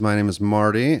My name is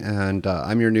Marty, and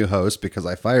I'm your new host because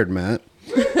I fired Matt.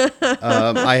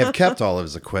 I have kept all of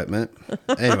his equipment.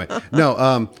 Anyway,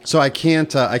 no, so I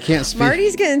can't speak.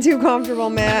 Marty's getting too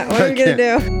comfortable, Matt. What are we going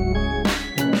to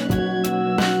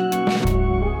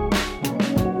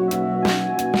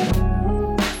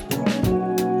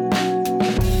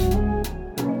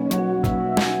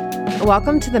do?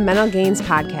 Welcome to the Mental Gains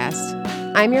Podcast.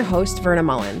 I'm your host, Verna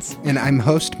Mullins. And I'm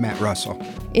host, Matt Russell.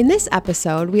 In this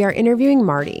episode, we are interviewing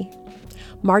Marty.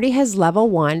 Marty has Level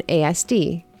 1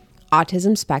 ASD,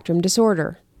 Autism Spectrum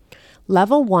Disorder.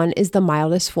 Level 1 is the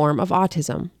mildest form of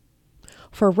autism.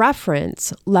 For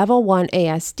reference, Level 1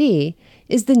 ASD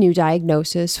is the new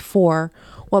diagnosis for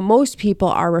what most people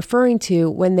are referring to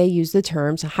when they use the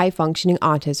terms high-functioning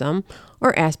autism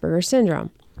or Asperger's syndrome.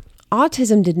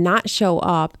 Autism did not show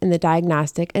up in the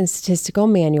Diagnostic and Statistical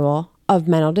Manual of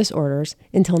Mental Disorders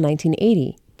until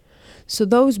 1980. So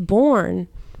those born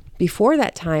before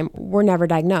that time were never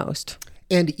diagnosed.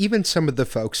 And even some of the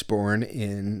folks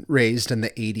raised in the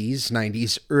 80s,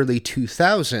 90s, early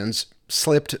 2000s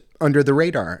slipped under the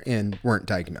radar and weren't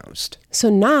diagnosed. So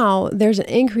now there's an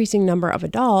increasing number of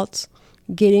adults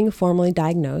getting formally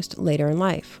diagnosed later in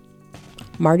life.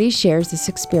 Marty shares this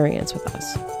experience with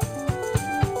us.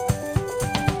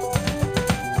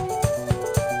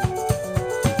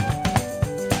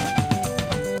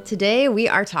 Today, we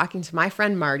are talking to my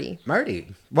friend Marty. Marty,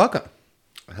 welcome.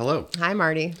 Hello. Hi,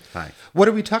 Marty. Hi. What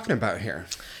are we talking about here?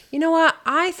 You know what?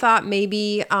 I thought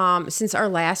maybe since our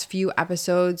last few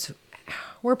episodes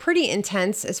were pretty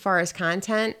intense as far as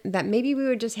content, that maybe we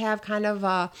would just have kind of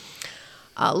a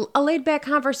laid-back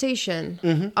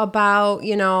conversation about,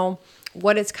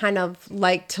 what it's kind of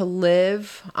like to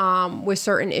live with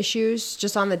certain issues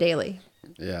just on the daily.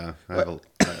 Yeah.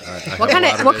 What kind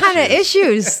of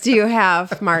issues do you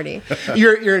have, Marty?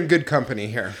 You're in good company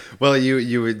here. Well,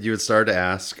 you would start to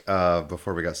ask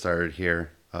before we got started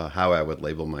here how I would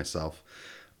label myself,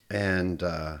 and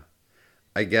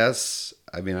I guess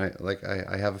I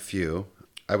have a few.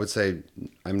 I would say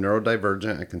I'm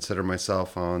neurodivergent. I consider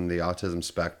myself on the autism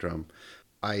spectrum.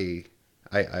 I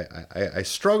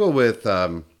struggle with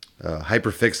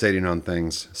hyperfixating on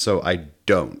things, so I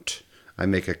don't. I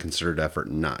make a concerted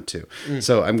effort not to.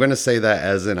 So I'm going to say that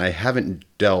as in I haven't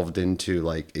delved into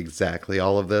exactly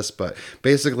all of this, but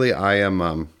basically I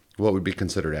am what would be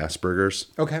considered Asperger's,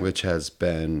 which has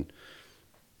been,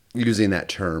 using that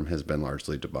term has been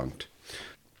largely debunked.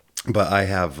 But I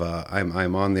have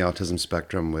I'm on the autism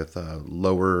spectrum with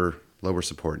lower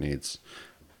support needs.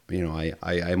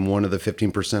 I'm one of the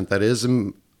 15% that is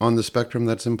on the spectrum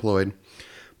that's employed,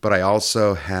 but I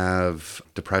also have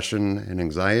depression and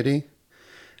anxiety.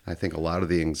 I think a lot of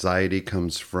the anxiety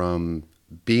comes from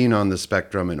being on the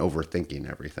spectrum and overthinking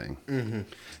everything. Mm-hmm.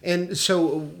 And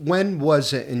so when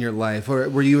was it in your life? Or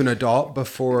were you an adult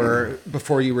before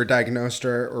you were diagnosed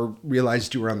or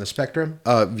realized you were on the spectrum?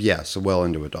 Yes, well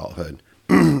into adulthood.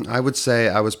 I would say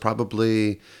I was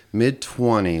probably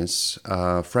mid-20s.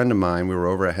 A friend of mine, we were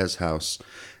over at his house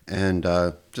and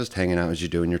just hanging out as you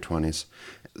do in your 20s.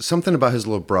 Something about his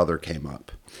little brother came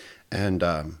up. And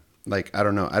I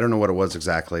don't know what it was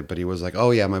exactly, but he was like, "Oh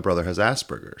yeah, my brother has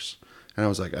Asperger's." And I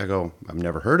was like, "I've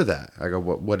never heard of that." I go,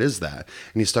 "What is that?"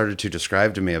 And he started to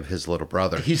describe to me of his little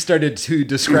brother. He started to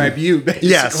describe you,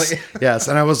 basically. Yes.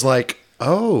 And I was like,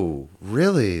 "Oh,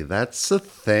 really? That's a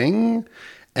thing?"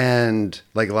 And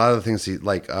a lot of the things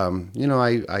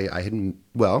I hadn't,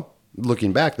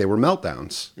 looking back, they were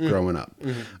meltdowns growing up.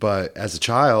 Mm-hmm. But as a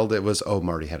child, it was,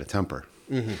 Marty had a temper.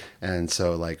 Mm-hmm. And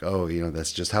so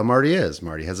that's just how Marty is.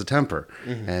 Marty has a temper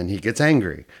and he gets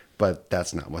angry, but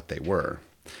that's not what they were.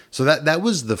 So that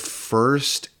was the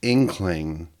first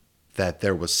inkling that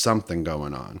there was something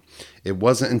going on. It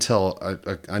wasn't until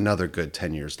another good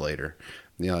 10 years later.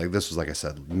 This was, like I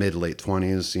said, mid-late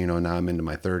 20s, now I'm into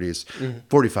my 30s,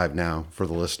 45 now for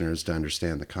the listeners to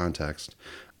understand the context,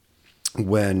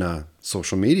 when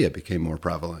social media became more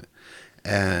prevalent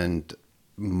and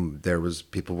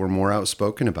people were more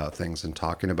outspoken about things and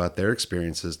talking about their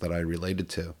experiences that I related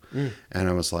to. And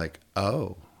I was like,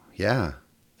 oh yeah,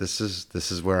 this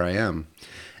is where I am.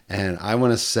 And I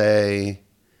want to say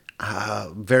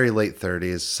very late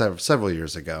 30s, several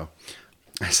years ago,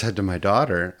 I said to my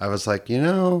daughter, I was like,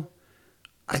 I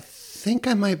think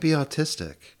I might be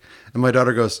autistic. And my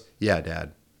daughter goes, "Yeah,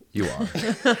 Dad, you are."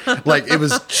 It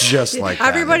was just like that.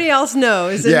 Everybody else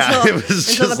knows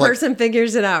until the person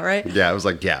figures it out, right? Yeah, it was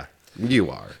like, yeah, you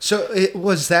are. So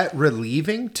was that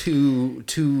relieving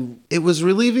to... It was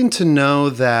relieving to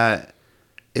know that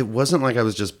it wasn't like I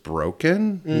was just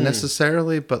broken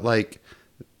necessarily, but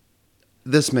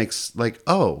this makes like,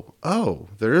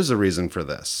 there is a reason for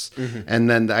this. And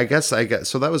then I guess,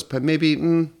 so that was maybe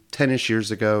 10-ish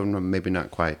years ago, maybe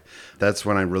not quite. That's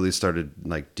when I really started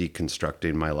like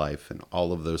deconstructing my life and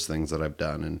all of those things that I've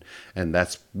done. And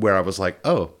that's where I was like,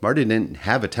 oh, Marty didn't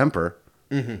have a temper.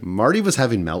 Marty was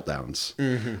having meltdowns.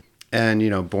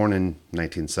 And, born in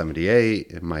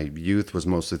 1978, and my youth was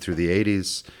mostly through the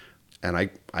 80s. And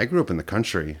I grew up in the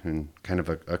country in kind of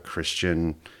a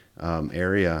Christian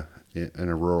area, in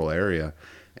a rural area.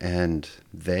 And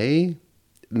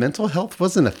mental health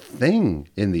wasn't a thing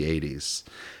in the 80s.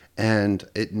 And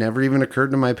it never even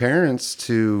occurred to my parents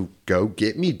to go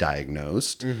get me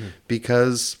diagnosed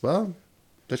because, well,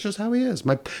 that's just how he is.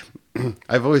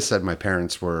 I've always said my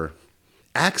parents were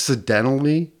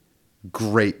accidentally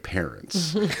great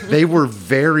parents. They were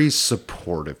very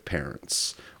supportive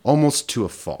parents, almost to a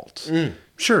fault.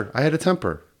 Sure, I had a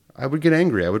temper. I would get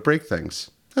angry. I would break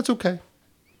things. That's okay.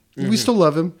 We still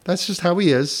love him. That's just how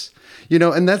he is.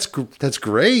 And that's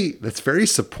great. That's very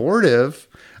supportive.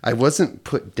 I wasn't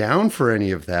put down for any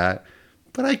of that,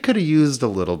 but I could have used a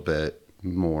little bit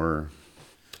more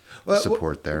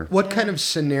support there. What kind of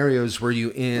scenarios were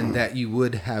you in that you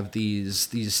would have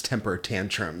these temper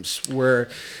tantrums? Were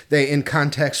they in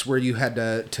contexts where you had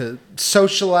to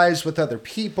socialize with other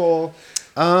people?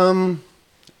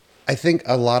 I think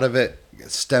a lot of it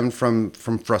stemmed from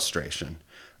frustration.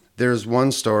 There's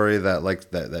one story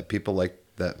that people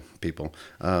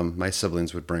my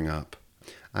siblings would bring up.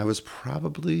 I was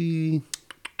probably,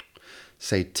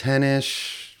 say,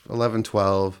 10-ish, 11,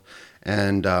 12,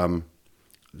 and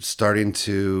starting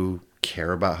to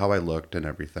care about how I looked and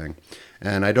everything.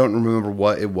 And I don't remember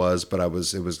what it was, but it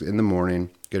was in the morning,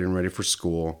 getting ready for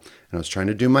school, and I was trying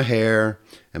to do my hair,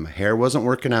 and my hair wasn't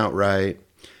working out right,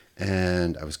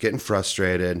 and I was getting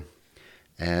frustrated,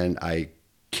 and I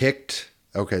kicked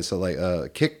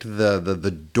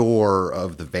the door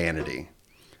of the vanity.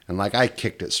 And I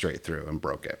kicked it straight through and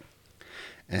broke it.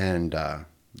 And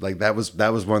that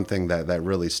was one thing that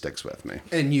really sticks with me.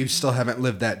 And you still haven't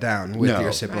lived that down with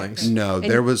your siblings? Right. No,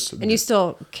 And you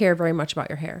still care very much about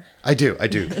your hair. I do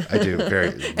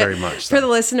very, very much so. For the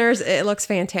listeners, it looks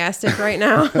fantastic right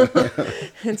now.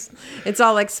 It's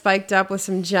all like spiked up with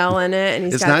some gel in it.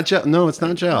 And it's not gel. No, it's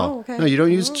not gel. Oh, okay. No, you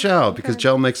don't use gel because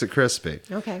gel makes it crispy.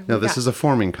 Okay. No, this is a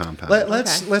forming compound.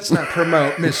 Let's not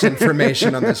promote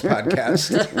misinformation on this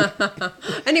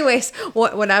podcast. Anyways,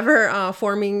 whatever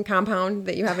forming compound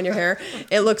that you have in your hair,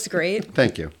 it looks great.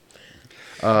 Thank you.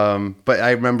 But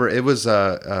I remember it was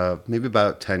maybe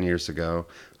about 10 years ago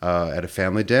at a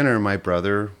family dinner. My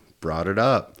brother brought it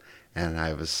up, and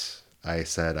I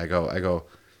said,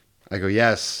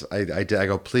 yes, I did. I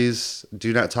go, please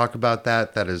do not talk about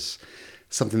that. That is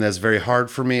something that's very hard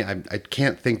for me. I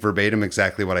can't think verbatim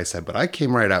exactly what I said, but I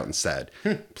came right out and said,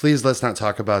 please let's not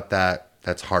talk about that.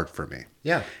 That's hard for me.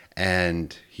 Yeah.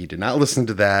 And he did not listen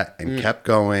to that and kept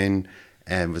going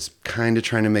and was kind of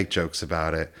trying to make jokes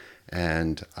about it.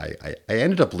 And I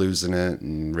ended up losing it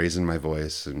and raising my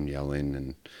voice and yelling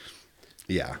and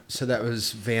yeah. So that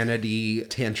was vanity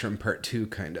tantrum part 2,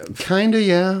 kind of.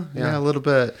 Yeah, a little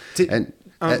bit.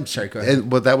 Sorry, go ahead.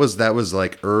 But that was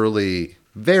like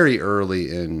very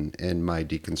early in my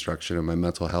deconstruction of my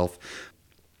mental health.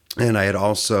 And I had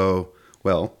also,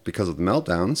 because of the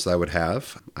meltdowns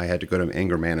I had to go to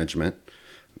anger management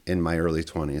in my early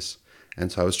 20s. And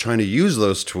so I was trying to use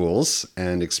those tools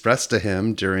and express to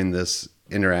him during this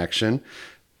interaction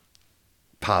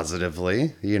positively,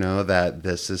 that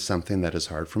this is something that is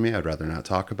hard for me. I'd rather not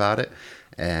talk about it.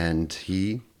 And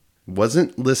he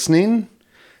wasn't listening.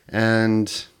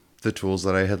 And the tools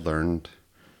that I had learned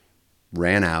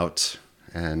ran out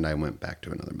and I went back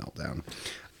to another meltdown.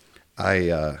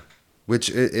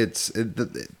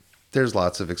 There's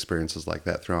lots of experiences like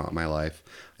that throughout my life.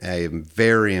 I am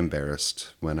very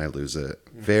embarrassed when I lose it,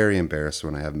 very embarrassed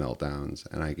when I have meltdowns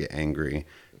and I get angry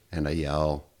and I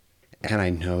yell. And I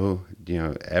know,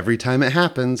 every time it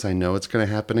happens, I know it's going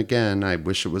to happen again. I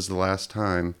wish it was the last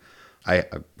time. I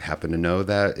happen to know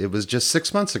that it was just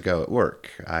 6 months ago at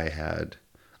work. I had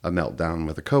a meltdown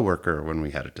with a coworker when we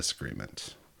had a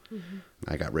disagreement. Mm-hmm.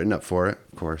 I got written up for it,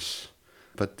 of course.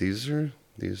 But they're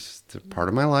part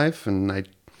of my life, and I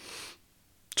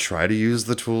try to use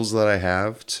the tools that I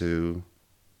have to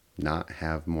not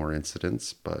have more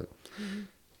incidents, but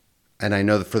and I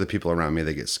know that for the people around me,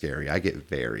 they get scary. I get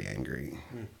very angry,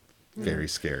 very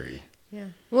scary. Yeah.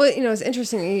 Well, it's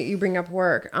interesting you bring up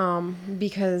work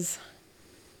because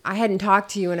I hadn't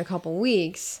talked to you in a couple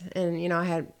weeks, and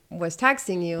I was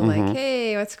texting you like,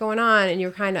 hey, what's going on? And you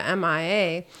were kind of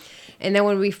MIA. And then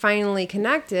when we finally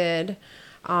connected,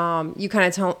 you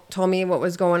kind of told me what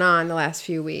was going on the last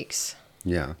few weeks.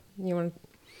 Yeah. You want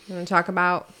to talk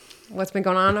about what's been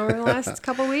going on over the last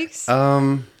couple weeks?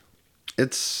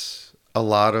 It's a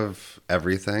lot of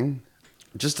everything.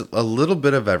 Just a little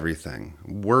bit of everything.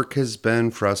 Work has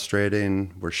been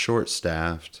frustrating. We're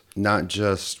short-staffed, not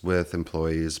just with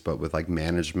employees, but with like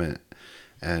management.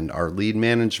 And our lead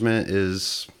management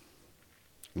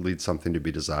leads something to be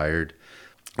desired.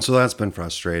 So that's been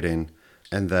frustrating.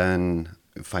 And then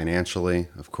financially,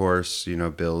 of course,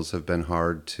 bills have been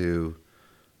hard to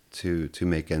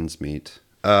make ends meet.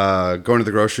 Going to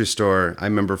the grocery store, I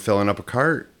remember filling up a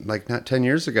cart like not 10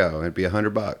 years ago. It'd be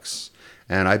 $100.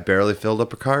 And I barely filled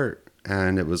up a cart,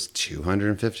 and it was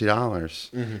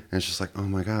 $250. And it's just like, oh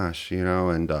my gosh,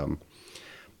 and,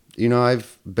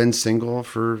 I've been single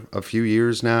for a few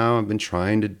years now. I've been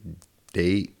trying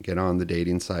to get on the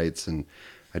dating sites, and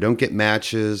I don't get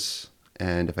matches.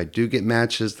 And if I do get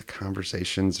matches, the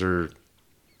conversations are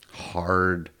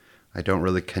hard. I don't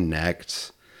really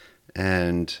connect.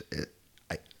 And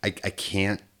I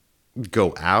can't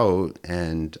go out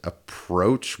and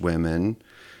approach women,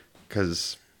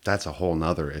 because that's a whole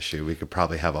nother issue. We could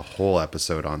probably have a whole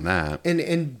episode on that.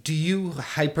 And do you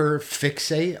hyper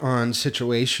fixate on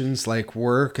situations like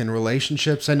work and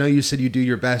relationships? I know you said you do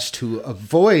your best to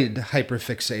avoid hyper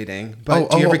fixating,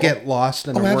 but do you ever get lost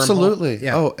in a wormhole? Absolutely.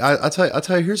 Yeah. I'll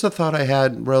tell you. Here's a thought I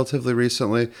had relatively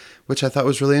recently, which I thought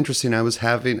was really interesting. I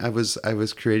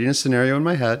was creating a scenario in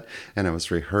my head, and I was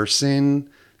rehearsing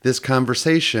this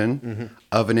conversation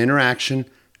of an interaction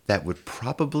that would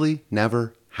probably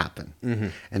never happen.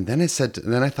 And then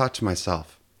I thought to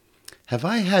myself, have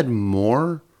I had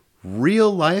more real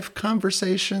life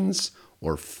conversations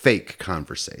or fake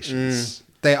conversations?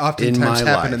 They oftentimes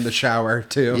happen in the shower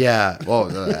too. Yeah. Well,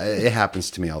 it happens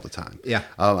to me all the time. Yeah.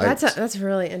 That's a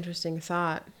really interesting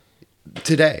thought.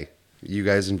 Today, you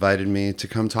guys invited me to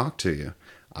come talk to you.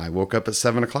 I woke up at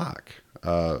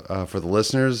 7:00. For the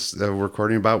listeners, we're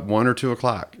recording about 1 or 2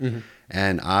 o'clock.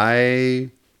 And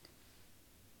I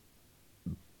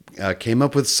came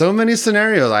up with so many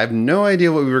scenarios. I have no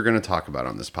idea what we were going to talk about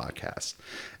on this podcast.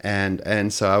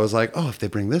 And so I was like, oh, if they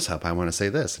bring this up, I want to say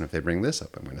this. And if they bring this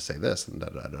up, I'm going to say this. And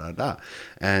da-da-da-da-da.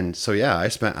 And so, yeah, I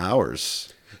spent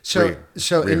hours. So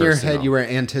in your head, you were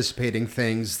anticipating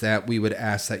things that we would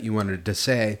ask that you wanted to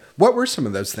say. What were some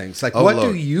of those things? Like, what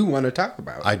do you want to talk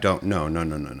about? I don't. No.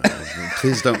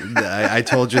 Please don't. I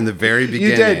told you in the very beginning.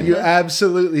 You did. You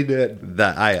absolutely did.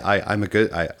 That I'm a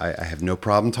good. I have no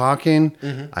problem talking.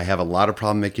 I have a lot of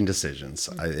problem making decisions.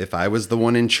 If I was the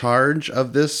one in charge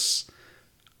of this,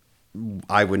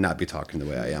 I would not be talking the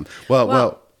way I am.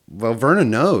 Well, Verna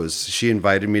knows. She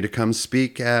invited me to come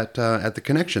speak at the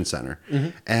Connection Center,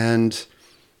 and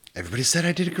everybody said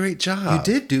I did a great job.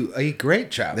 You did do a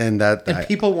great job, and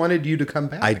people wanted you to come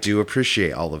back. I do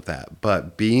appreciate all of that,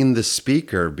 but being the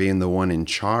speaker, being the one in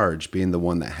charge, being the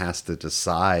one that has to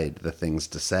decide the things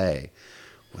to say,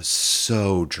 was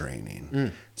so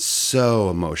draining, so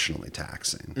emotionally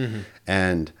taxing,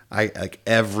 and I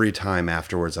every time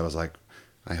afterwards I was like,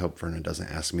 I hope Verna doesn't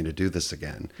ask me to do this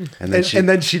again. And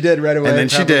then she did right away. And then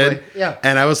she did. Yeah.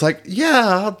 And I was like, yeah,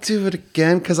 I'll do it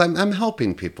again, because I'm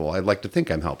helping people. I'd like to think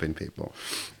I'm helping people.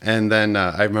 And then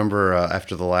I remember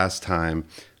after the last time,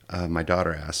 my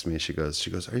daughter asked me, she goes,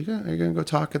 are you gonna go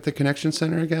talk at the Connection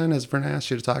Center again? Has Verna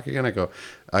asked you to talk again? I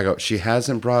go, she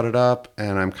hasn't brought it up,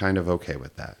 and I'm kind of okay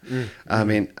with that. I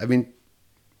mean,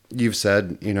 you've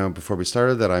said, before we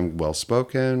started that I'm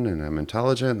well-spoken and I'm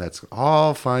intelligent. That's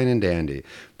all fine and dandy.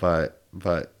 But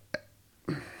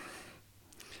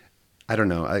I don't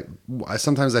know. I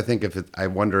sometimes I think I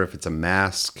wonder if it's a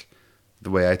mask, the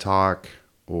way I talk,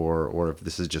 or if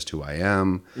this is just who I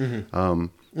am.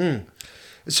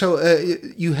 So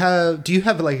do you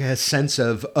have like a sense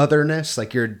of otherness,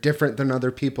 like you're different than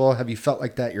other people? Have you felt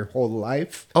like that your whole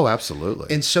life? Oh,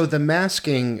 absolutely. And so the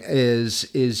masking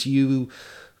is you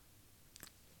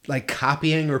like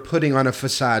copying or putting on a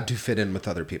facade to fit in with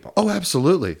other people? Oh,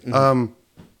 absolutely.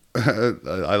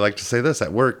 I like to say this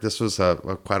at work. This was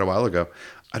quite a while ago.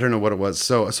 I don't know what it was.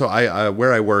 So I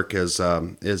where I work is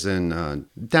in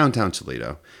downtown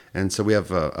Toledo, and so we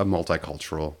have a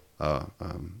multicultural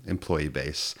employee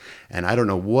base. And I don't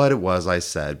know what it was I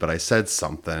said, but I said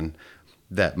something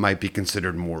that might be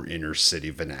considered more inner city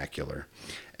vernacular.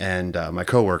 And my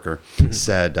coworker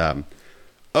said,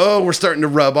 "Oh, we're starting to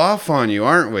rub off on you,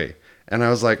 aren't we?" And I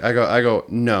was like, I go,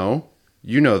 "No,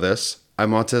 you know this.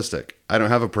 I'm autistic. I don't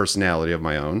have a personality of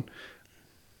my own.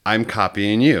 I'm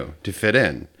copying you to fit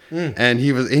in." And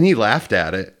he laughed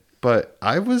at it, but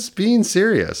I was being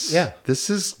serious. Yeah. This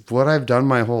is what I've done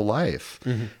my whole life.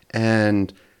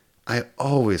 And I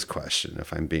always question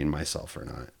if I'm being myself or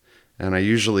not. And I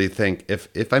usually think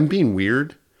if I'm being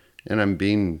weird and I'm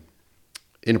being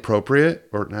inappropriate,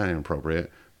 or not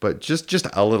inappropriate, but just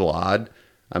a little odd,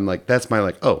 I'm like, that's my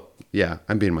like, oh yeah,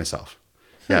 I'm being myself.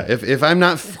 Yeah, if I'm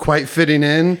not quite fitting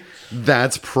in,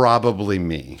 that's probably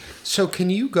me. So can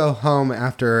you go home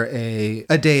after a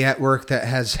day at work that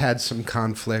has had some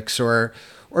conflicts, or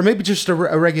maybe just a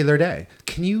regular day?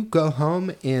 Can you go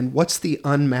home, and what's the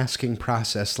unmasking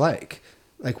process like?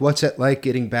 Like, what's it like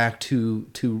getting back to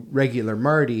regular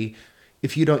Marty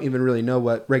if you don't even really know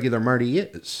what regular Marty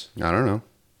is? I don't know.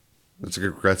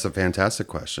 That's a fantastic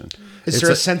question. Is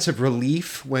there a sense of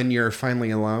relief when you're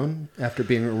finally alone after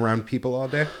being around people all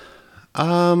day?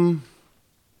 That's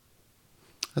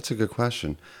a good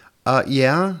question.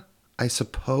 Yeah, I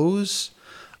suppose.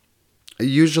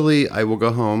 Usually, I will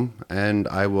go home and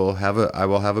I will have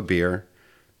a beer,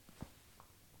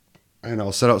 and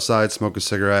I'll sit outside, smoke a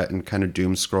cigarette, and kind of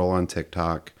doom scroll on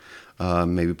TikTok.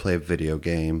 Maybe play a video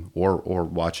game or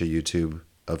watch a YouTube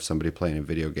of somebody playing a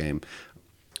video game.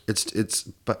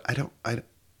 But I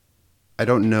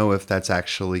don't know if that's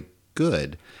actually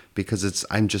good, because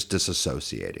I'm just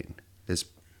disassociating is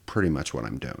pretty much what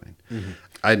I'm doing. Mm-hmm.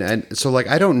 And so like,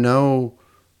 I don't know,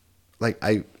 like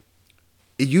it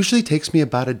usually takes me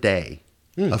about a day,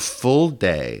 a full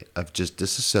day of just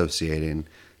disassociating,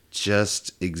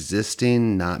 just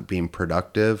existing, not being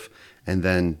productive. And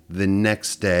then the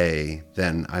next day,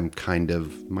 then I'm kind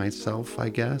of myself, I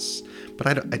guess.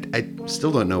 But I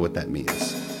still don't know what that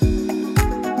means.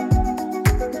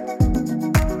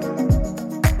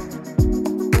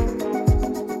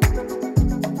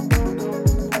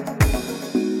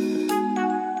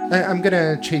 I'm going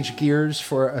to change gears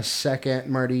for a second.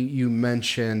 Marty, you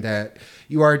mentioned that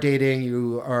you are dating,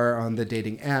 you are on the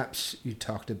dating apps. You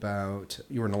talked about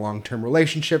you were in a long-term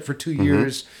relationship for 2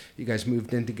 years. You guys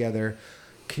moved in together.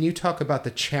 Can you talk about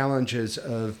the challenges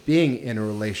of being in a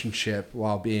relationship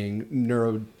while being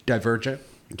neurodivergent?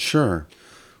 Sure.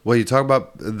 Well, you talk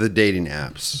about the dating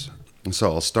apps.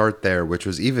 So I'll start there, which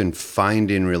was even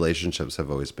finding relationships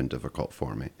have always been difficult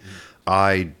for me.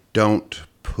 I don't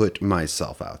put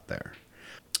myself out there.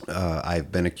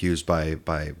 I've been accused by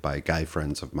guy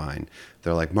friends of mine.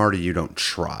 They're like, Marty, you don't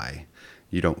try.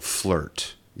 You don't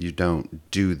flirt. You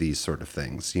don't do these sort of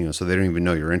things, so they don't even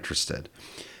know you're interested.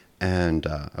 And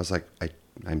I was like,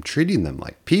 I'm treating them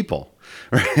like people,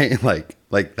 right?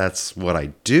 like that's what I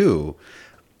do.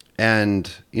 And,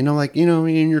 in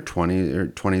your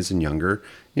 20s and younger,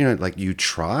 like you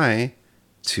try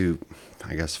to,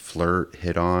 I guess, flirt,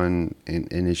 hit on,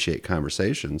 and initiate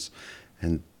conversations,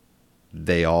 and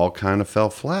they all kind of fell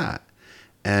flat.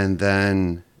 And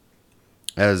then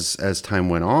as time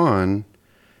went on,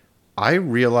 I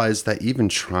realized that even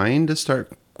trying to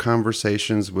start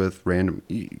conversations with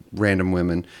random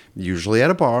women, usually at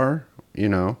a bar,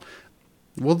 well,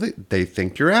 they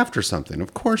think you're after something.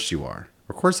 Of course you are.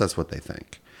 Of course that's what they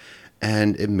think.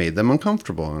 And it made them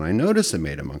uncomfortable, and I noticed it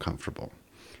made them uncomfortable.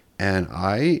 And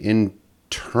I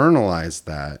internalized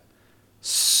that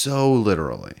so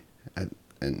literally.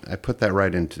 And I put that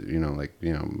right into,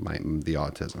 the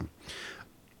autism.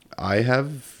 I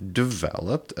have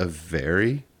developed a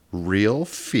very real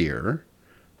fear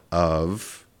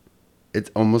of, it's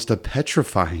almost a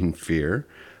petrifying fear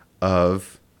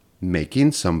of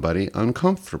making somebody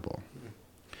uncomfortable.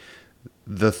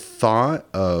 The thought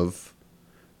of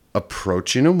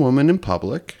approaching a woman in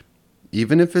public,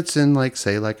 even if it's in a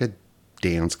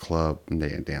dance club, they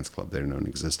don't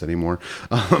exist anymore,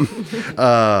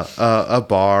 a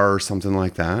bar or something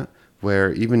like that,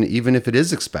 where even if it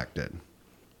is expected,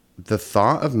 the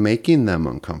thought of making them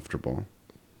uncomfortable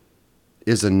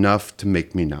is enough to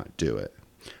make me not do it.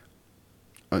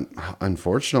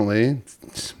 Unfortunately,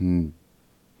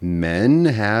 men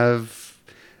have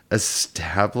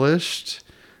established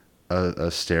a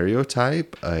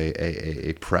stereotype,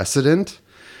 a precedent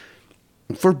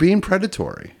for being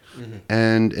predatory. Mm-hmm.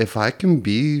 And if I can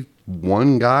be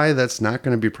one guy that's not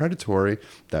going to be predatory,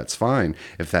 that's fine.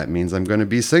 If that means I'm going to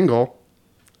be single,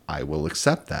 I will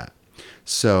accept that.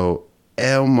 So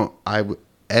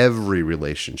every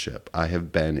relationship I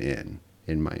have been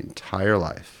in my entire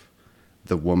life,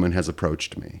 the woman has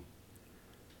approached me.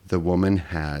 The woman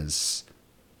has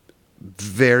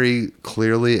very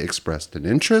clearly expressed an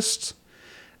interest,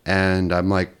 and I'm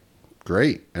like,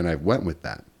 great, and I went with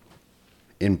that.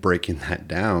 In breaking that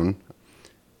down,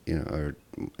 or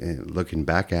looking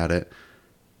back at it,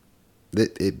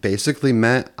 it basically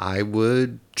meant I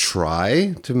would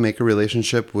try to make a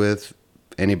relationship with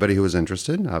anybody who was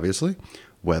interested, obviously,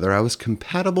 whether I was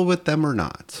compatible with them or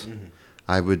not. Mm-hmm.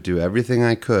 I would do everything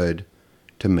I could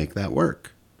to make that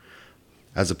work.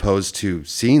 as opposed to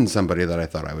seeing somebody that I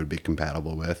thought I would be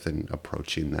compatible with and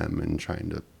approaching them and trying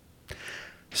to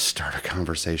start a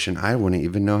conversation. I wouldn't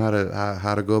even know how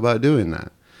to go about doing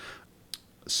that.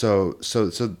 So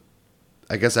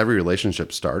I guess every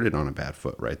relationship started on a bad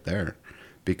foot right there,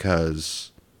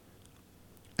 because,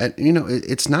 and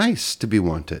it's nice to be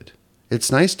wanted.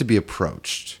 It's nice to be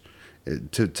approached,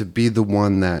 to be the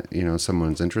one that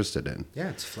someone's interested in. Yeah,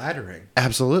 it's flattering.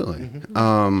 Absolutely.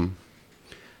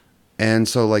 And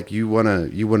so like you wanna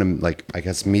like, I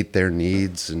guess, meet their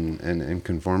needs and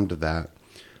conform to that.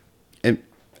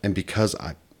 And because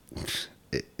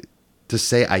to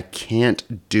say I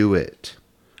can't do it,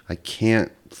 I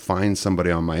can't find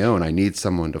somebody on my own, I need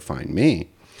someone to find me.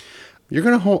 I'm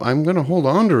gonna hold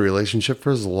on to a relationship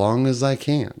for as long as I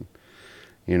can,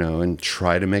 and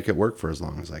try to make it work for as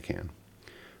long as I can.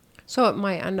 So it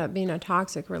might end up being a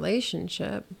toxic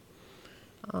relationship.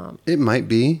 It might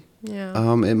be. Yeah.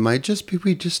 It might just be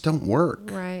we just don't work.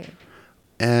 Right.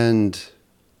 And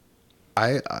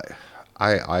I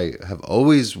have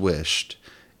always wished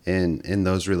in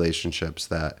those relationships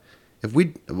that if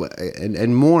we,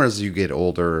 and more as you get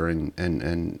older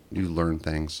and you learn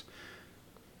things,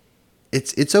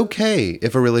 it's okay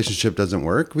if a relationship doesn't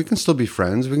work. We can still be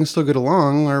friends. We can still get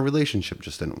along. Our relationship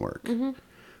just didn't work. Mm-hmm.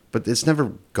 But it's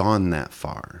never gone that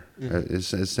far. Mm-hmm.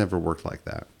 It's never worked like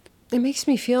that. It makes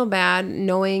me feel bad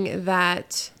knowing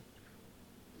that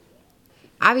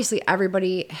obviously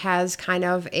everybody has kind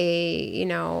of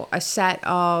a set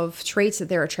of traits that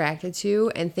they're attracted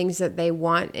to and things that they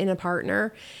want in a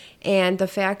partner. And the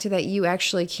fact that you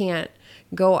actually can't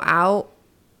go out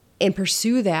and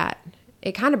pursue that,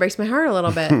 it kind of breaks my heart a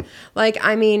little bit. Like,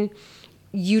 I mean,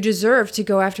 you deserve to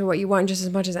go after what you want just as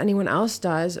much as anyone else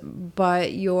does,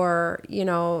 but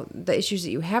the issues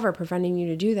that you have are preventing you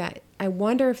to do that. I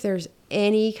wonder if there's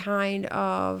any kind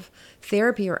of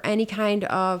therapy or any kind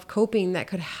of coping that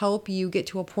could help you get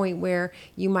to a point where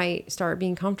you might start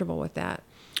being comfortable with that.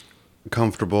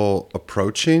 Comfortable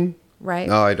approaching? Right.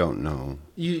 No, I don't know.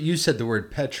 You said the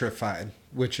word petrified,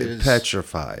 which is...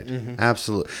 Petrified. Mm-hmm.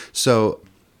 Absolutely. So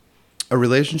a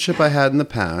relationship I had in the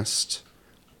past,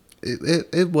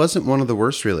 it wasn't one of the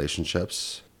worst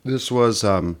relationships. This was,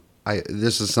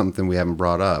 this is something we haven't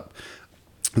brought up,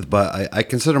 but I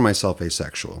consider myself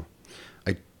asexual.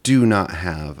 I do not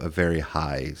have a very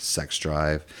high sex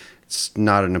drive. It's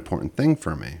not an important thing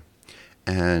for me.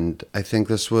 And I think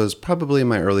this was probably in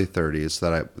my early 30s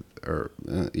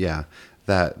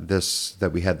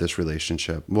that we had this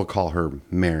relationship. We'll call her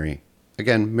Mary.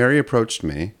 Again, Mary approached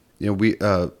me.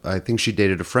 I think she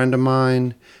dated a friend of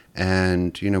mine,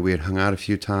 and we had hung out a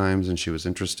few times, and she was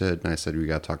interested. And I said, we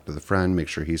got to talk to the friend, make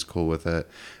sure he's cool with it.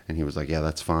 And he was like, yeah,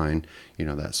 that's fine,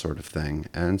 that sort of thing.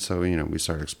 And so we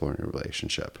started exploring a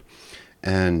relationship,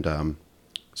 and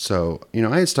so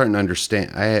I had started to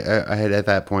understand. I had at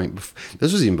that point.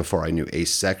 This was even before I knew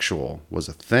asexual was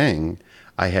a thing.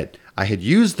 I had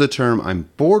used the term I'm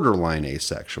borderline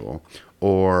asexual,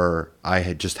 or I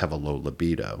had just have a low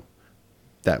libido.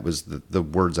 That was the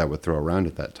words I would throw around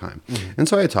at that time. Mm-hmm. And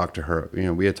so I had talked to her,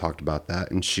 we had talked about that,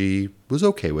 and she was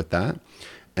okay with that.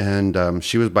 And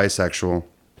she was bisexual,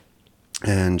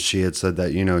 and she had said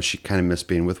that, she kind of missed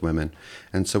being with women.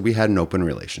 And so we had an open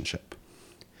relationship,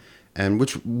 and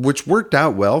which worked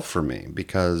out well for me,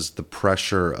 because the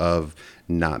pressure of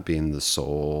not being the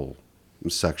sole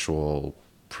sexual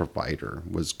provider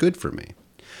was good for me.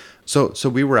 So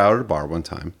we were out at a bar one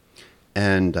time,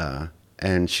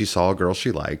 and she saw a girl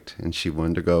she liked, and she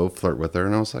wanted to go flirt with her.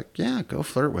 And I was like, yeah, go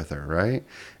flirt with her. Right.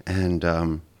 And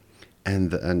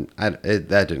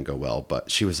that didn't go well,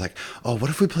 but she was like, oh, what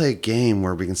if we play a game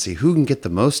where we can see who can get the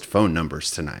most phone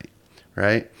numbers tonight?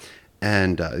 Right.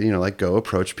 And, like go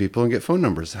approach people and get phone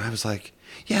numbers. And I was like,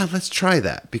 yeah, let's try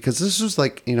that. Because this was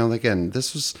like, again,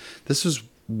 this was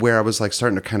where I was like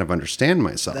starting to kind of understand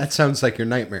myself. That sounds like your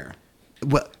nightmare.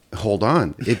 Well, hold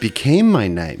on. It became my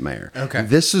nightmare. Okay.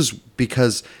 This is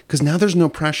because now there's no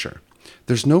pressure.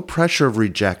 There's no pressure of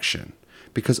rejection.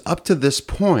 Because up to this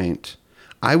point,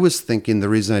 I was thinking the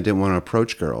reason I didn't want to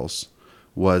approach girls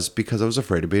was because I was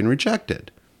afraid of being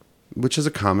rejected, which is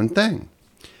a common thing.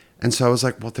 And so I was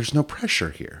like, well, there's no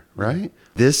pressure here, right?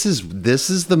 This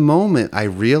is the moment I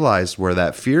realized where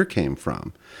that fear came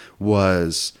from.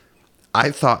 Was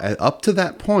I thought up to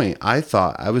that point, I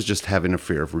thought I was just having a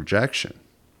fear of rejection.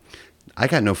 I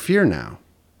got no fear now,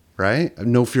 right?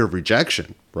 No fear of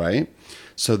rejection, right?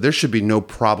 So there should be no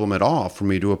problem at all for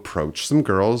me to approach some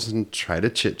girls and try to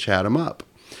chit-chat them up.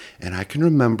 And I can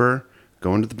remember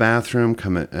going to the bathroom,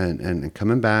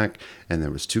 coming back, and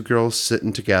there was two girls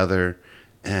sitting together,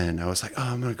 and I was like,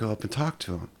 oh, I'm going to go up and talk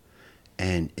to them.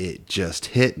 And it just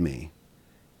hit me.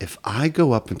 if I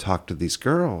go up and talk to these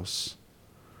girls,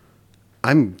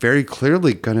 I'm very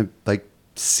clearly going to like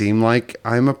seem like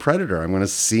I'm a predator. I'm going to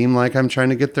seem like I'm trying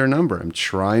to get their number. I'm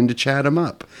trying to chat them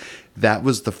up. That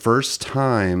was the first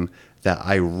time that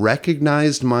I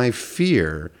recognized my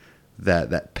fear,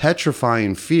 that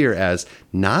petrifying fear, as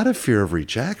not a fear of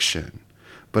rejection,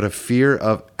 but a fear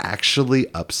of actually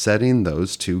upsetting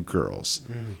those two girls,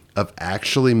 of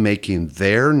actually making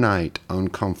their night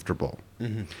uncomfortable.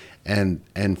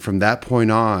 And from that point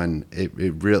on,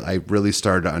 I really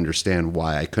started to understand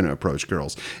why I couldn't approach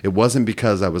girls. It wasn't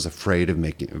because I was afraid of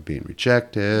being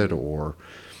rejected or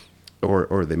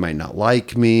they might not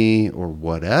like me or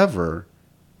whatever.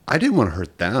 I didn't want to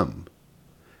hurt them.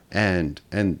 And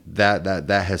that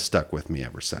has stuck with me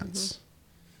ever since.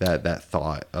 That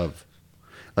thought of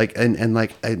like, and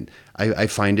I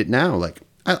find it now, like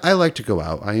I like to go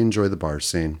out. I enjoy the bar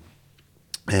scene.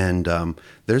 And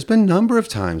there's been a number of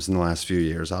times in the last few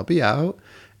years I'll be out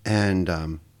and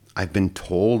I've been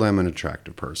told I'm an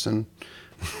attractive person.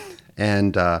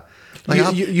 And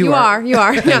like you are.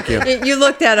 Thank you. You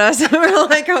looked at us and we're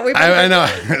like, oh, I know.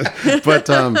 But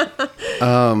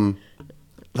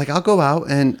like I'll go out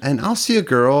and I'll see a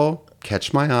girl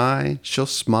catch my eye. She'll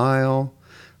smile.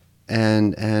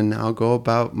 And I'll go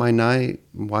about my night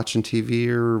watching TV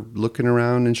or looking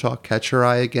around, and she'll catch her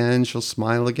eye again. She'll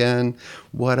smile again,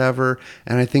 whatever.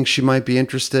 And I think she might be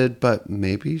interested, but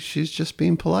maybe she's just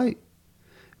being polite.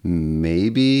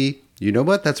 Maybe, you know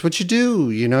what? That's what you do.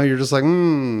 You know, you're just like,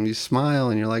 you smile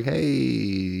and you're like,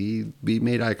 hey, we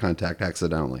made eye contact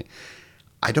accidentally.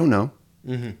 I don't know.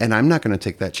 And I'm not going to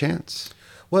take that chance.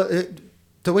 Well,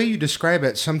 the way you describe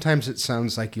it, sometimes it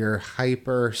sounds like you're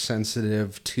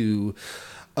hypersensitive to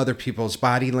other people's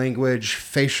body language,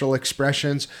 facial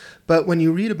expressions. But when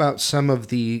you read about some of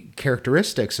the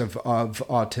characteristics of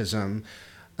autism,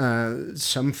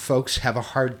 some folks have a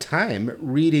hard time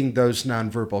reading those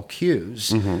nonverbal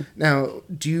cues. Now,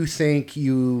 do you think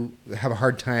you have a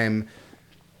hard time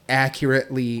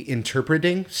accurately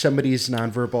interpreting somebody's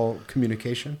nonverbal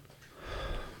communication?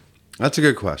 That's a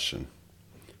good question.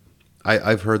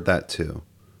 I've heard that too,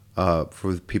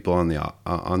 for people on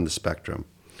the spectrum,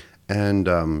 and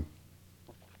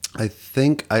I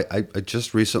think I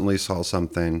just recently saw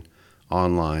something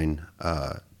online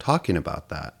talking about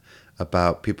that,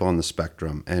 about people on the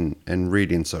spectrum and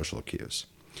reading social cues,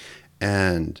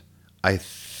 and I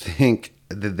think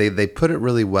that they put it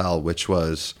really well, which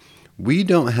was, we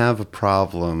don't have a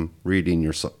problem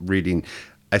reading.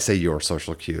 I say your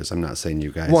social cues. I'm not saying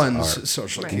you guys One's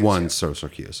social cues. One's social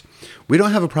cues. We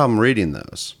don't have a problem reading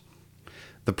those.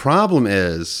 The problem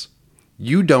is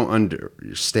you don't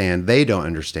understand, they don't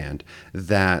understand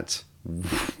that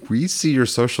we see your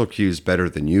social cues better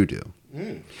than you do.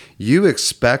 You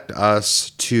expect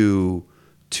us to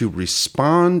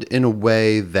respond in a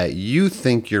way that you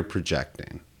think you're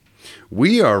projecting.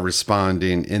 We are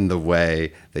responding in the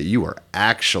way that you are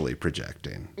actually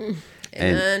projecting.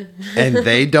 And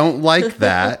they don't like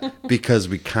that because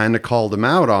we kind of called them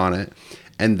out on it.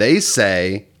 And they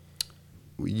say,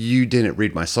 you didn't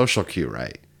read my social cue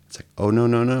right. It's like, oh,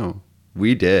 no.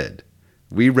 We did.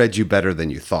 We read you better than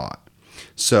you thought.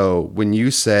 So when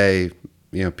you say,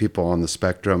 people on the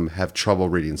spectrum have trouble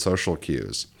reading social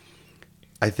cues,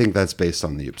 I think that's based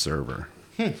on the observer.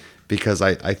 Because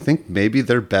I think maybe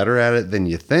they're better at it than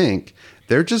you think.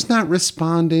 They're just not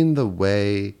responding the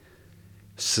way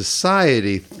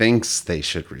society thinks they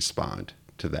should respond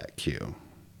to that cue.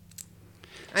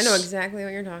 I know exactly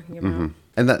what you're talking about.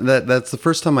 And that's the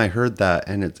first time I heard that,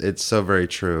 and it's so very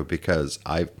true, because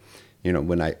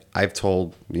when I've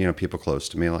told people close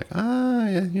to me, like,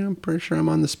 I'm pretty sure I'm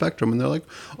on the spectrum, and they're like,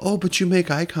 oh, but you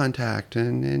make eye contact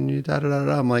and you da da da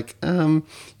da. I'm like,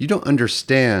 you don't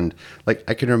understand. Like,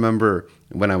 I can remember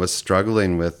when I was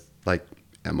struggling with, like,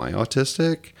 am I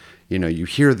autistic? You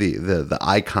hear the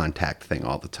eye contact thing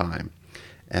all the time.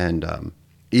 And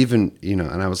even,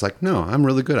 and I was like, no, I'm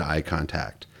really good at eye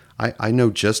contact. I know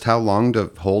just how long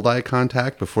to hold eye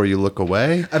contact before you look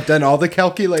away. I've done all the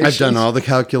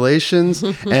calculations.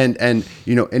 and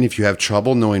if you have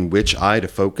trouble knowing which eye to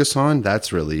focus on,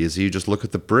 that's really easy. You just look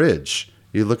at the bridge.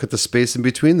 You look at the space in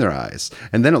between their eyes.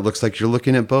 And then it looks like you're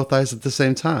looking at both eyes at the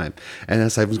same time. And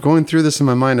as I was going through this in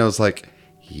my mind, I was like,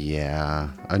 yeah,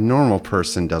 a normal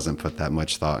person doesn't put that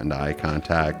much thought into eye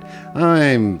contact.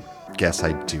 I guess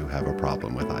I do have a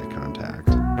problem with eye contact.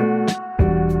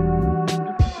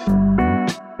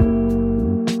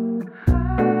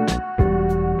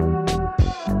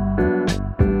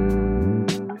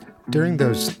 During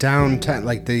those downtime,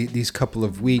 like these couple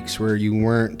of weeks where you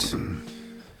weren't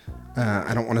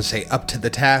I don't want to say up to the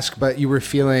task, but you were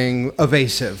feeling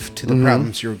evasive to the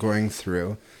problems you were going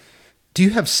through. Do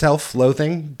you have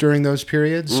self-loathing during those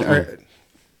periods?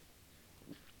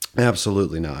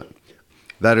 Absolutely not.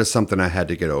 That is something I had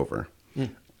to get over.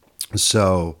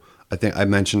 So I think I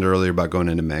mentioned earlier about going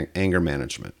into anger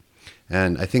management.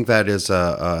 And I think that is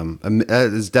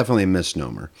definitely a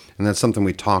misnomer. And that's something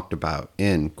we talked about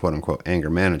in, quote unquote, anger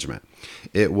management.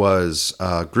 It was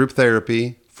group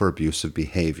therapy for abusive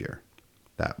behavior.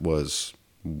 That was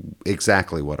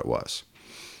exactly what it was.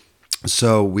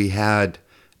 So we had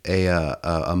a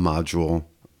module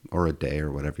or a day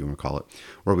or whatever you want to call it,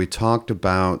 where we talked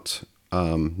about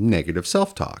negative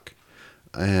self-talk.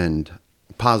 And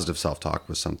positive self-talk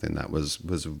was something that was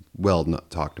well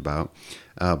talked about.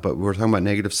 But we were talking about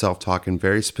negative self-talk and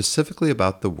very specifically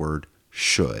about the word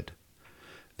should.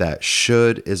 That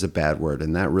should is a bad word,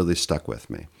 and that really stuck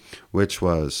with me, which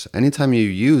was anytime you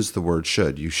use the word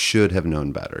should, you should have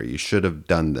known better. You should have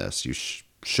done this. You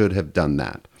should have done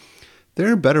that.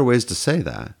 There are better ways to say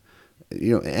that.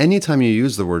 Anytime you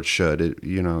use the word should,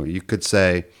 you could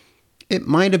say, it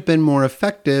might have been more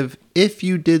effective if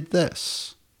you did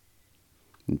this.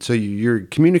 So you're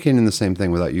communicating the same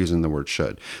thing without using the word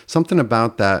should. Something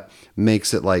about that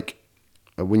makes it like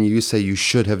when you say you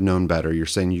should have known better, you're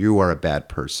saying you are a bad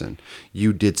person.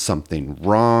 You did something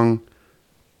wrong.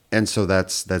 And so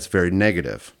that's very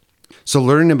negative. So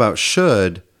learning about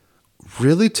should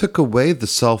really took away the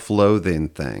self-loathing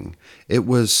thing. It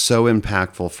was so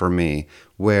impactful for me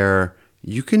where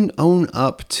you can own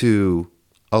up to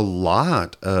a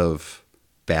lot of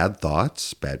bad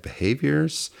thoughts, bad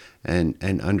behaviors, and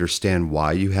understand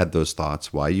why you had those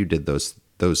thoughts, why you did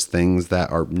those things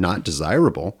that are not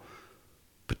desirable,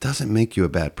 but doesn't make you a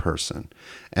bad person.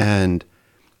 And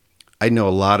I know a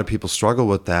lot of people struggle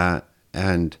with that,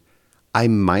 and I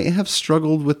might have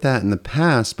struggled with that in the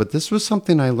past, but this was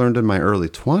something I learned in my early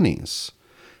 20s,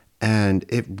 and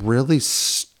it really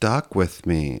stuck with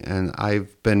me. And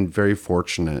I've been very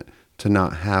fortunate to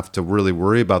not have to really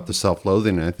worry about the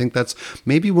self-loathing. And I think that's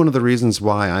maybe one of the reasons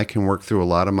why I can work through a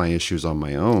lot of my issues on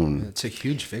my own. It's a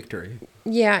huge victory.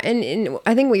 Yeah, and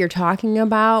I think what you're talking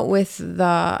about with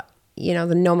the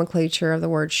nomenclature of the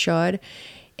word should,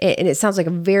 and it sounds like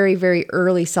a very, very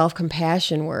early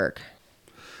self-compassion work.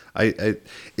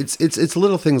 It's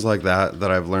little things like that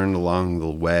I've learned along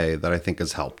the way that I think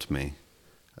has helped me.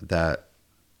 That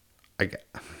I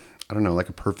don't know, like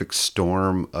a perfect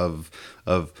storm of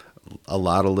a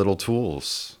lot of little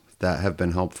tools that have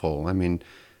been helpful. I mean,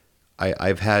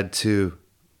 I've had to,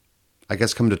 I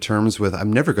guess, come to terms with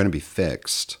I'm never going to be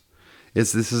fixed.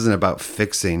 This isn't about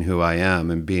fixing who I am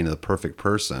and being the perfect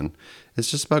person. It's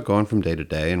just about going from day to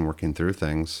day and working through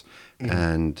things. Mm-hmm.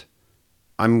 And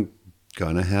I'm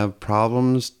going to have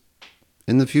problems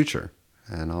in the future,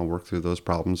 and I'll work through those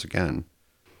problems again.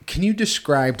 Can you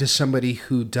describe to somebody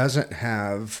who doesn't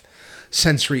have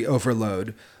sensory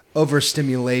overload,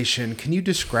 overstimulation, can you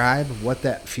describe what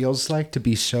that feels like to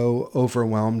be so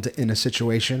overwhelmed in a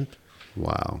situation?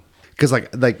 Wow. Because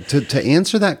like to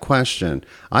answer that question,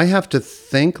 I have to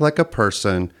think like a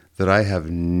person that I have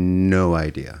no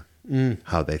idea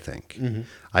how they think. Mm-hmm.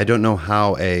 I don't know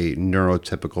how a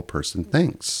neurotypical person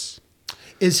thinks.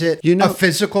 Is it a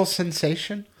physical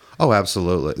sensation? Oh,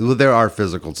 absolutely. Well, there are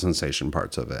physical sensation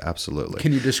parts of it. Absolutely.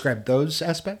 Can you describe those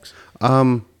aspects?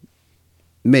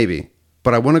 Maybe.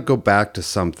 But I want to go back to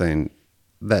something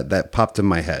that popped in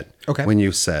my head when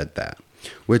you said that,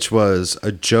 which was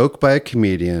a joke by a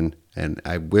comedian. And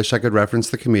I wish I could reference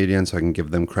the comedian so I can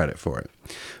give them credit for it.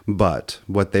 But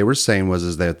what they were saying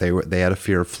was that they had a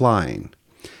fear of flying,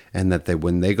 and that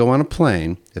when they go on a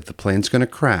plane, if the plane's going to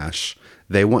crash,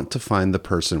 they want to find the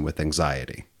person with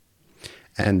anxiety.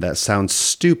 And that sounds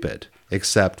stupid,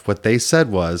 except what they said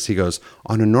was, he goes,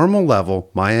 on a normal level,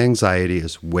 my anxiety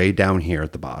is way down here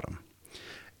at the bottom.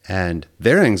 And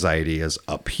their anxiety is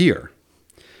up here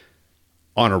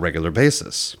on a regular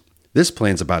basis. This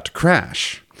plane's about to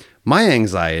crash. My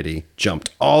anxiety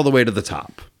jumped all the way to the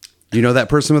top. You know that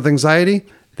person with anxiety?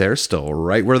 They're still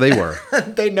right where they were.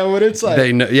 They know what it's like.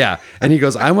 They know, yeah. And he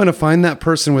goes, I want to find that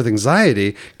person with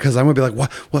anxiety because I'm going to be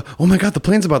like, what? Oh my God, the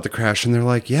plane's about to crash. And they're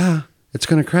like, yeah, it's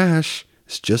going to crash.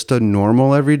 It's just a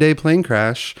normal everyday plane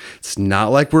crash. It's not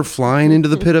like we're flying into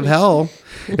the pit of hell.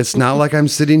 It's not like I'm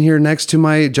sitting here next to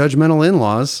my judgmental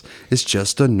in-laws. It's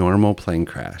just a normal plane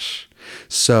crash.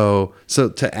 So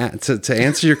to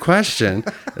answer your question,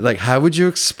 like, how would you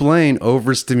explain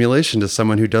overstimulation to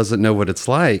someone who doesn't know what it's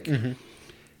like? Mm-hmm.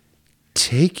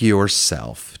 Take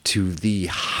yourself to the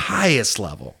highest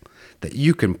level. that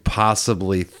you can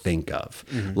possibly think of.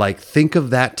 Like, think of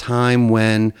that time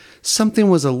when something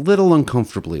was a little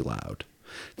uncomfortably loud.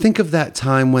 Think of that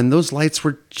time when those lights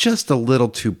were just a little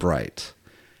too bright,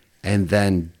 and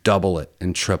then double it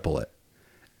and triple it,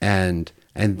 and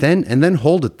then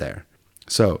hold it there.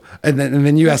 So, and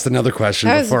then you asked another question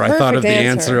before I thought of the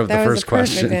answer of the first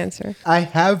question. Answer. I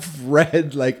have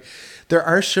read, like, there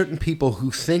are certain people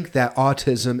who think that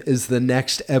autism is the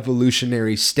next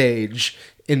evolutionary stage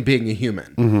in being a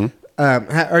human.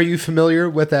 Are you familiar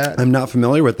with that? I'm not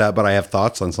familiar with that, but I have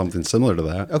thoughts on something similar to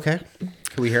that. Okay.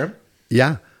 Can we hear them?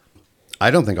 Yeah. I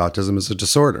don't think autism is a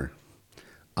disorder.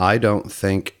 I don't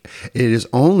think it is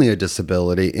only a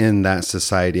disability in that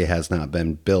society has not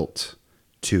been built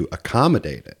to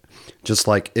accommodate it. Just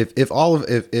like if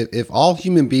all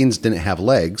human beings didn't have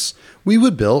legs, we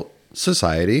would build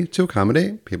society to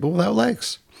accommodate people without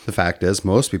legs. The fact is,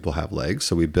 most people have legs,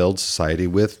 so we build society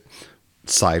with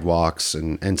sidewalks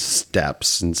and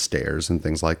steps and stairs and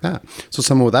things like that. So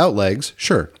someone without legs,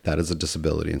 sure, that is a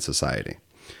disability in society.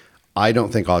 I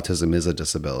don't think autism is a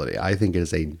disability. I think it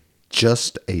is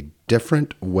just a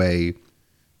different way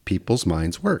people's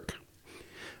minds work.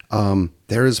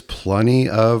 There is plenty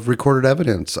of recorded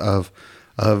evidence of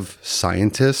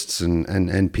scientists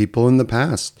and people in the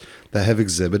past that have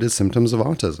exhibited symptoms of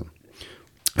autism.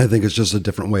 I think it's just a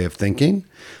different way of thinking.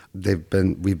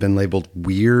 We've been labeled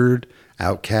weird,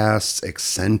 outcasts,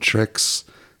 eccentrics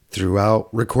throughout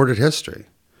recorded history.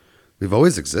 We've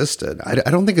always existed. I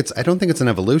don't think it's an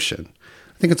evolution.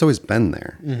 I think it's always been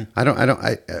there. I don't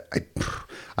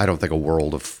think a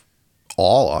world of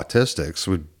all autistics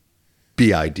would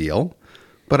be ideal,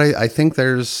 but I think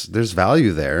there's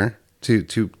value there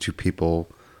to people,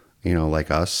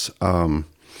 like us.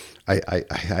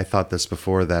 I thought this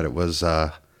before, that it was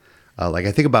like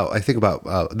I think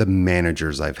about the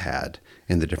managers I've had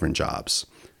in the different jobs.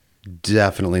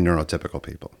 Definitely neurotypical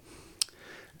people,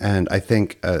 and I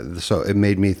think so. It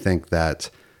made me think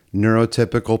that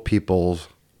neurotypical people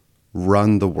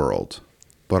run the world,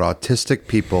 but autistic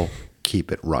people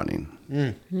keep it running.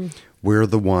 We're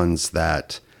the ones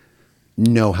that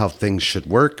know how things should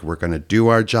work. We're going to do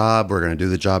our job. We're going to do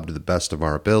the job to the best of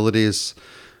our abilities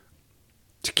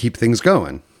to keep things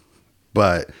going.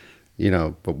 But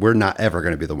we're not ever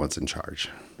going to be the ones in charge.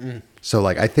 So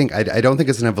like, I don't think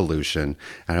it's an evolution.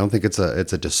 I don't think it's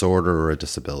a disorder or a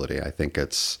disability. I think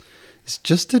it's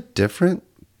just a different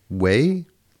way.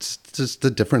 It's just a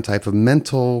different type of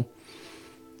mental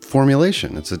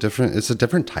formulation. It's a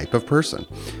different type of person.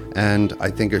 And I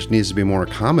think it needs to be more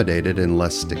accommodated and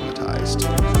less stigmatized.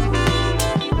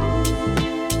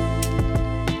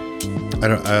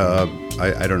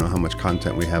 I don't know how much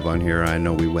content we have on here. I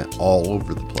know we went all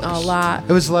over the place. A lot.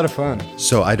 It was a lot of fun.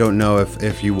 So I don't know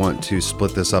if you want to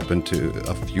split this up into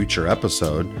a future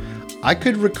episode. I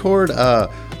could record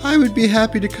I would be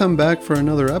happy to come back for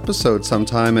another episode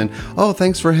sometime, and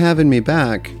thanks for having me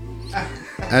back.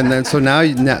 And then so now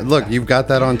look, you've got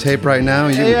that on tape right now.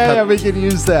 Yeah, we can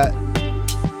use that.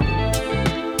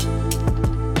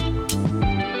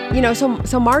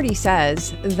 So Marty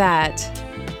says that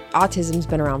autism's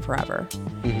been around forever.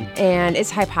 And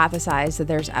it's hypothesized that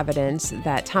there's evidence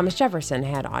that Thomas Jefferson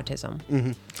had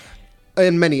autism.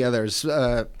 And many others.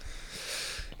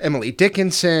 Emily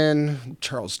Dickinson,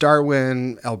 Charles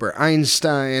Darwin, Albert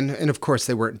Einstein. And of course,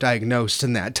 they weren't diagnosed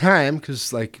in that time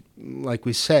because, like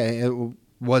we say, it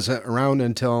wasn't around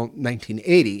until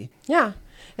 1980. Yeah.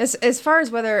 As far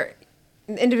as whether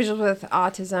individuals with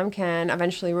autism can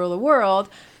eventually rule the world,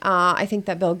 I think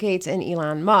that Bill Gates and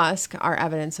Elon Musk are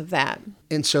evidence of that.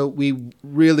 And so we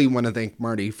really want to thank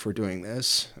Marty for doing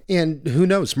this. And who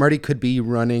knows, Marty could be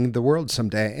running the world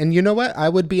someday. And you know what? I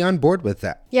would be on board with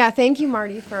that. Yeah, thank you,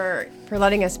 Marty, for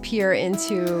letting us peer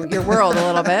into your world a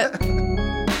little bit.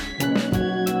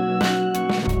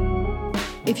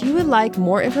 If you would like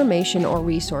more information or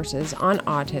resources on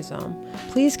autism,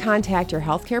 please contact your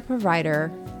healthcare provider,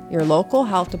 your local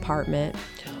health department,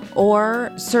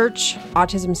 or search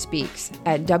Autism Speaks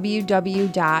at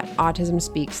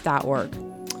www.autismspeaks.org.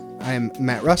 I'm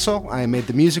Matt Russell. I made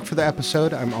the music for the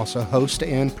episode. I'm also host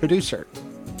and producer.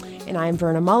 And I'm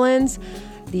Verna Mullins,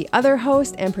 the other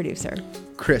host and producer.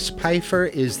 Chris Pfeiffer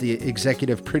is the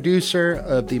executive producer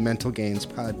of the Mental Gains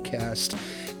podcast.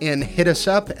 And hit us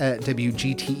up at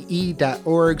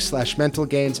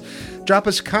wgte.org/mentalgains. Drop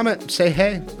us a comment, say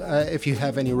hey. If you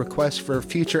have any requests for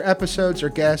future episodes or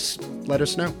guests, let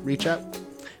us know. Reach out.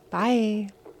 Bye.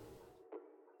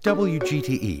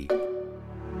 WGTE.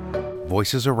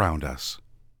 Voices around us.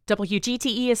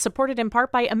 WGTE is supported in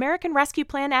part by American Rescue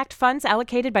Plan Act funds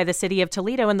allocated by the City of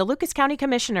Toledo and the Lucas County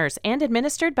Commissioners and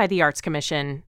administered by the Arts Commission.